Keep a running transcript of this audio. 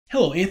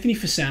Hello, Anthony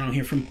Fasano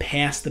here from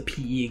Pass the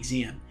PE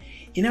Exam.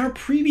 In our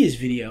previous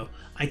video,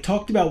 I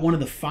talked about one of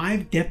the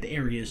 5 depth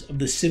areas of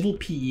the civil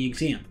PE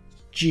exam,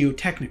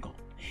 geotechnical.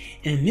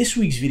 And in this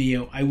week's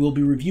video, I will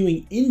be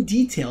reviewing in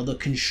detail the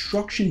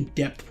construction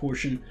depth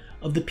portion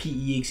of the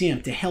PE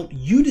exam to help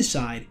you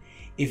decide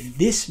if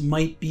this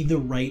might be the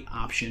right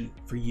option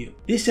for you.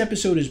 This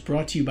episode is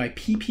brought to you by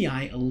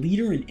PPI, a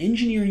leader in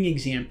engineering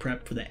exam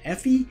prep for the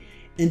FE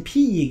and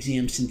PE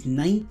exams since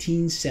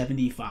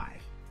 1975.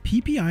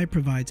 PPI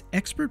provides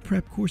expert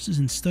prep courses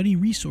and study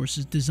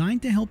resources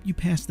designed to help you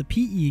pass the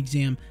PE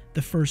exam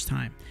the first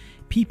time.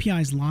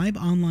 PPI's live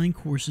online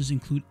courses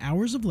include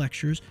hours of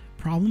lectures,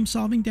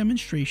 problem-solving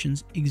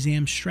demonstrations,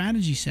 exam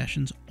strategy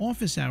sessions,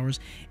 office hours,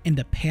 and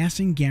a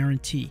passing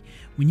guarantee.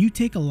 When you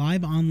take a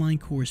live online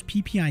course,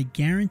 PPI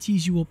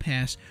guarantees you will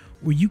pass,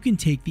 or you can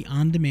take the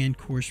on-demand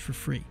course for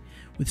free.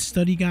 With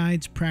study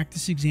guides,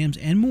 practice exams,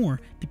 and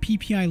more, the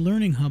PPI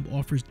Learning Hub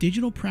offers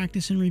digital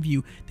practice and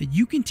review that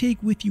you can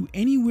take with you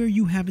anywhere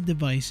you have a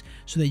device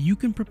so that you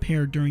can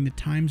prepare during the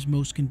times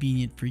most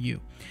convenient for you.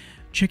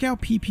 Check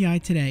out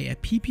PPI today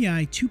at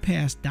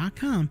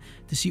ppi2pass.com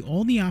to see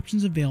all the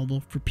options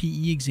available for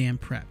PE exam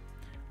prep.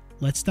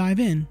 Let's dive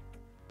in.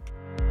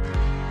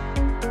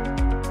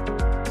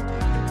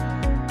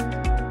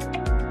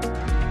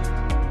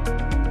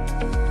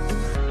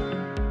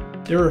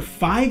 There are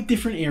 5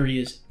 different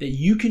areas that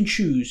you can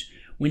choose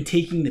when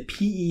taking the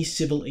PE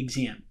Civil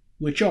exam,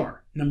 which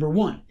are: number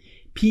 1,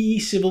 PE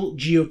Civil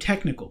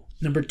Geotechnical;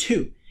 number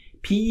 2,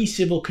 PE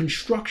Civil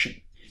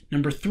Construction;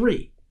 number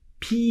 3,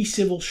 PE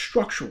Civil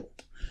Structural;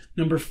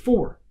 number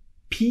 4,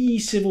 PE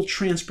Civil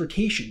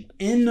Transportation;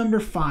 and number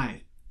 5,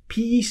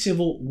 PE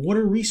Civil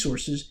Water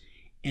Resources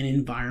and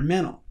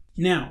Environmental.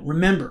 Now,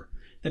 remember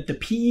that the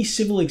PE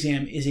Civil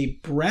exam is a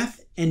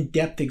breadth and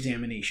depth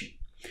examination.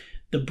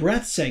 The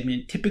breadth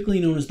segment, typically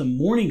known as the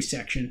morning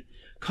section,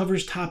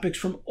 covers topics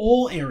from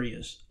all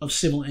areas of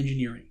civil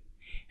engineering.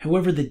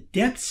 However, the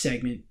depth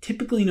segment,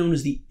 typically known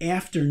as the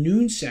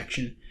afternoon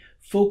section,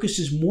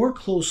 focuses more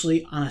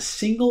closely on a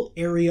single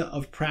area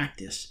of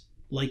practice,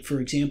 like, for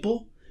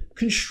example,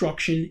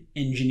 construction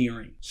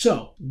engineering.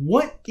 So,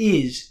 what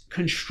is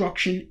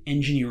construction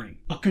engineering?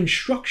 A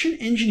construction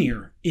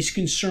engineer is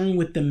concerned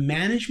with the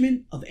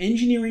management of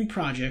engineering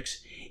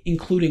projects,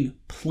 including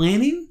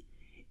planning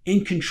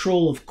and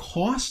control of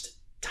cost,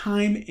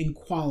 time, and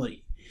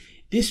quality.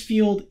 This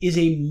field is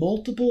a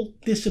multiple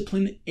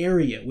discipline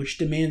area which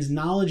demands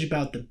knowledge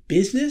about the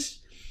business,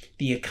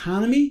 the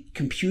economy,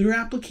 computer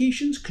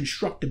applications,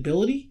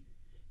 constructability,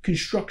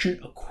 construction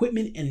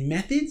equipment and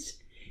methods,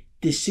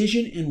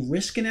 decision and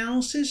risk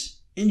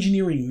analysis,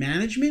 engineering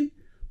management,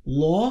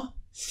 law,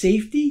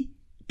 safety,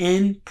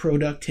 and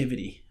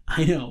productivity.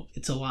 I know,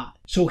 it's a lot.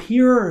 So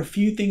here are a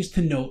few things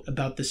to note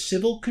about the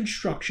Civil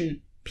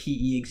Construction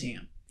PE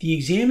exam. The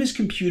exam is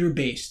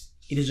computer-based.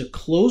 It is a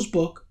closed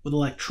book with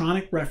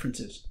electronic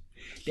references.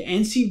 The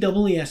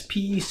NCAAS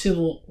PE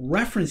Civil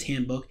Reference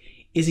Handbook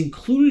is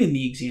included in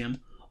the exam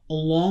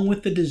along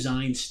with the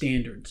design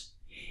standards.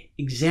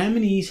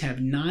 Examinees have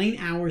 9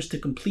 hours to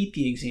complete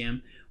the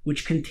exam,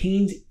 which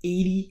contains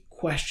 80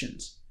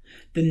 questions.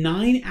 The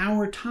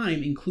 9-hour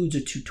time includes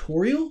a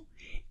tutorial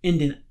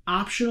and an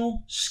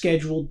optional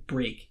scheduled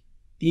break.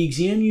 The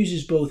exam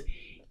uses both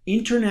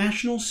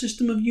International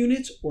System of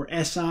Units, or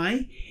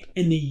SI,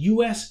 and the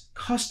U.S.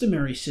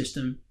 Customary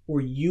System, or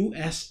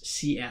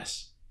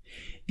USCS.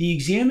 The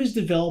exam is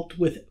developed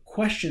with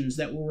questions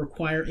that will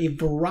require a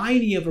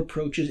variety of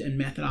approaches and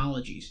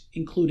methodologies,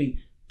 including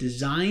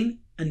design,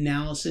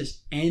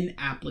 analysis, and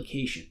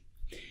application.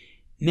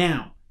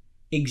 Now,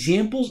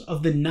 examples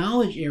of the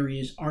knowledge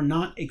areas are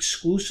not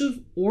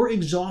exclusive or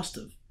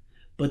exhaustive,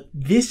 but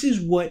this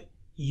is what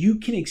you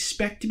can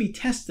expect to be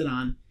tested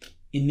on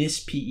in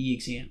this PE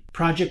exam.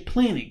 Project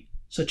planning,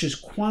 such as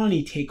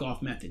quantity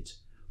takeoff methods,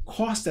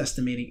 cost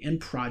estimating,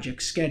 and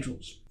project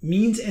schedules.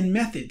 Means and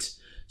methods,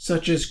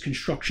 such as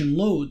construction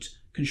loads,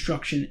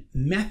 construction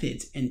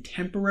methods, and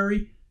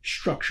temporary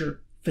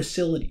structure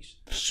facilities.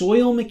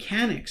 Soil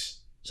mechanics,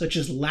 such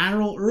as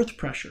lateral earth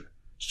pressure,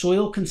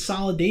 soil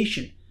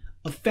consolidation,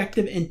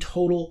 effective and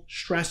total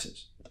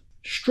stresses.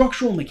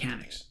 Structural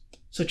mechanics,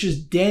 such as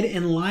dead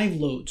and live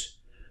loads,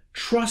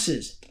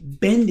 trusses,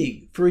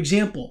 bending, for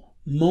example,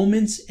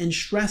 moments and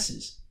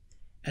stresses,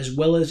 as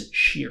well as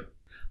shear.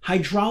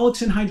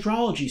 Hydraulics and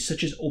hydrology,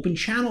 such as open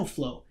channel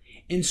flow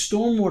and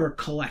stormwater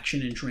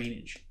collection and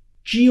drainage.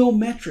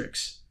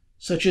 Geometrics,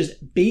 such as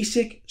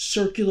basic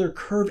circular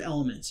curve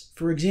elements,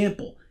 for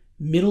example,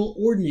 middle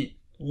ordinate,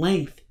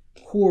 length,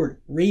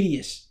 chord,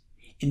 radius,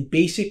 and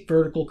basic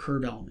vertical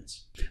curve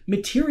elements.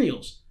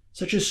 Materials,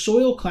 such as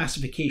soil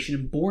classification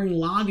and boring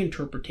log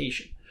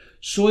interpretation.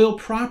 Soil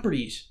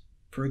properties,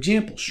 for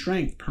example,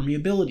 strength,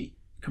 permeability,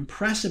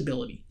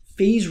 compressibility,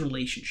 phase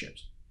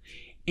relationships.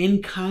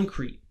 And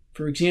concrete,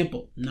 for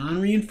example,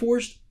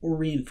 non-reinforced or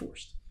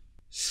reinforced.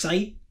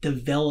 Site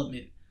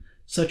development,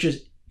 such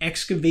as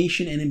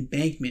excavation and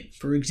embankment,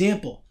 for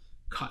example,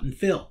 cut and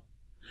fill.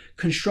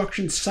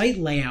 Construction site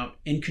layout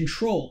and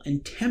control,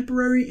 and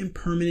temporary and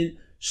permanent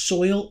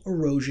soil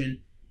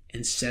erosion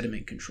and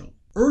sediment control.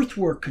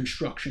 Earthwork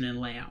construction and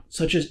layout,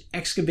 such as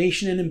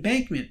excavation and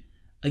embankment,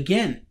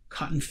 again,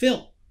 cut and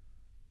fill.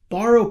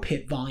 Borrow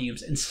pit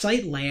volumes and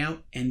site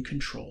layout and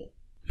control.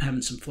 I'm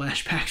having some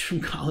flashbacks from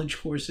college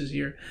courses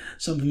here,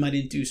 some of them I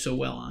didn't do so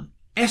well on.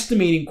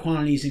 Estimating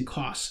quantities and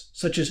costs,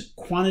 such as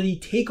quantity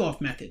takeoff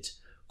methods,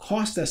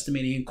 cost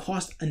estimating, and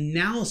cost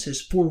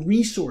analysis for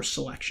resource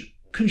selection.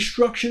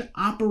 Construction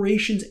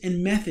operations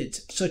and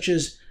methods, such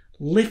as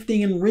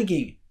lifting and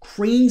rigging,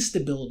 crane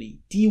stability,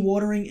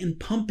 dewatering and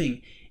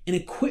pumping, and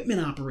equipment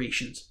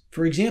operations,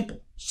 for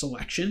example,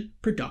 selection,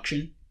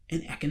 production,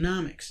 and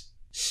economics.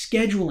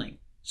 Scheduling,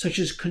 such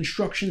as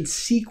construction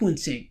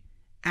sequencing,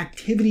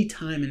 activity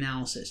time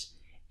analysis,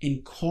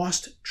 and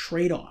cost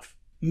trade-off.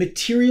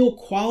 Material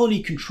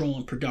quality control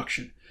and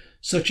production,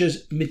 such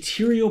as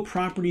material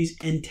properties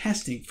and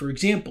testing, for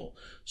example,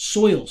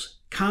 soils,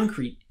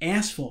 concrete,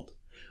 asphalt.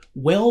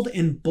 Weld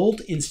and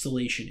bolt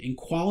installation and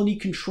quality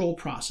control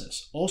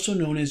process, also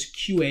known as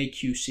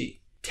QA/QC.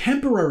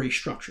 Temporary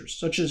structures,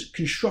 such as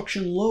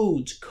construction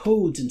loads,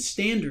 codes, and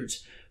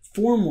standards,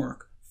 formwork,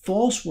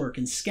 false work,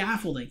 and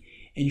scaffolding,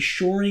 and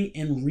shoring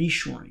and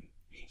reshoring.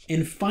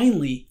 And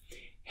finally,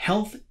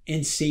 health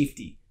and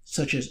safety,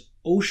 such as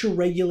OSHA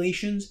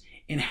regulations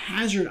and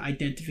hazard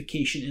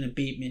identification and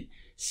abatement,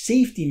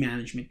 safety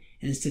management,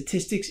 and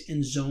statistics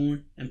in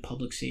zone and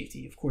public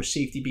safety. Of course,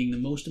 safety being the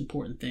most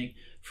important thing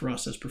for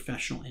us as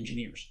professional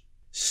engineers.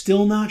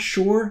 Still not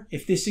sure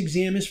if this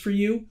exam is for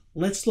you?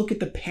 Let's look at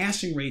the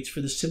passing rates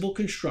for the civil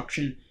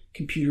construction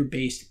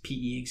computer-based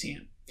PE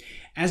exam.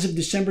 As of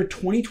December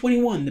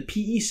 2021, the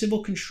PE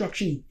Civil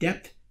Construction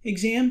Depth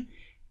Exam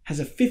has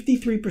a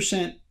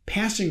 53%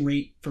 passing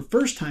rate for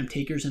first-time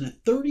takers and a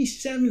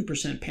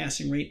 37%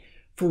 passing rate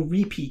for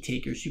repeat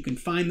takers. You can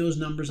find those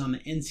numbers on the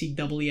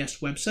NCSS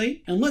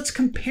website. And let's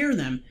compare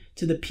them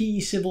to the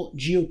PE Civil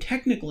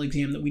Geotechnical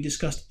exam that we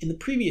discussed in the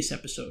previous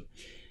episode.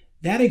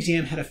 That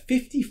exam had a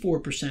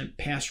 54%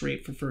 pass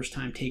rate for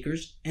first-time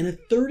takers and a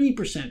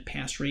 30%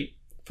 pass rate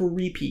for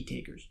repeat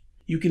takers.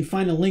 You can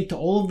find a link to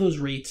all of those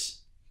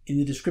rates in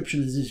the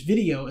description of this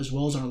video as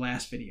well as our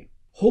last video.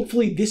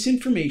 Hopefully this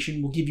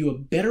information will give you a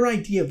better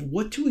idea of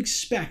what to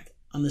expect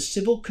on the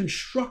civil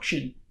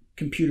construction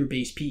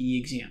computer-based PE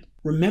exam.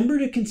 Remember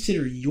to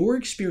consider your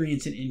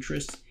experience and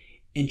interests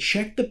and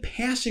check the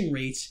passing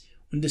rates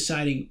when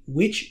deciding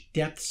which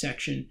depth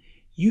section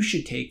you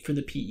should take for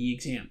the PE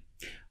exam.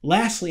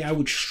 Lastly, I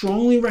would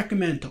strongly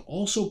recommend to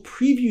also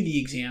preview the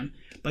exam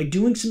by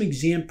doing some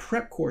exam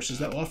prep courses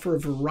that offer a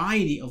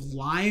variety of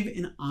live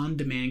and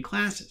on-demand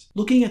classes.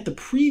 Looking at the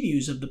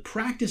previews of the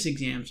practice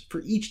exams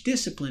for each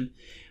discipline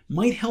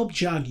might help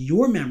jog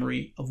your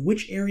memory of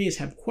which areas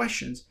have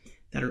questions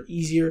that are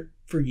easier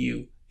for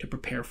you to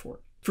prepare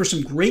for. For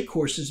some great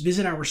courses,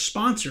 visit our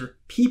sponsor,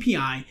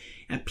 PPI,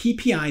 at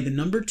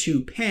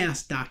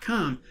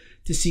PPI2pass.com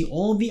to see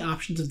all of the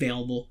options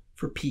available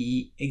for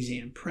PE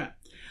exam prep.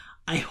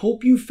 I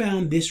hope you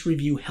found this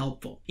review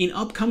helpful. In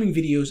upcoming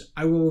videos,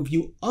 I will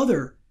review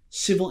other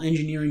civil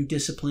engineering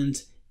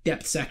disciplines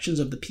depth sections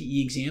of the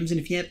PE exams, and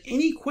if you have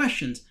any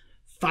questions,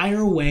 fire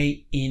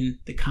away in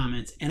the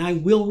comments, and I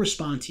will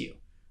respond to you.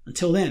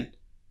 Until then,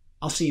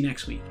 I'll see you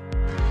next week.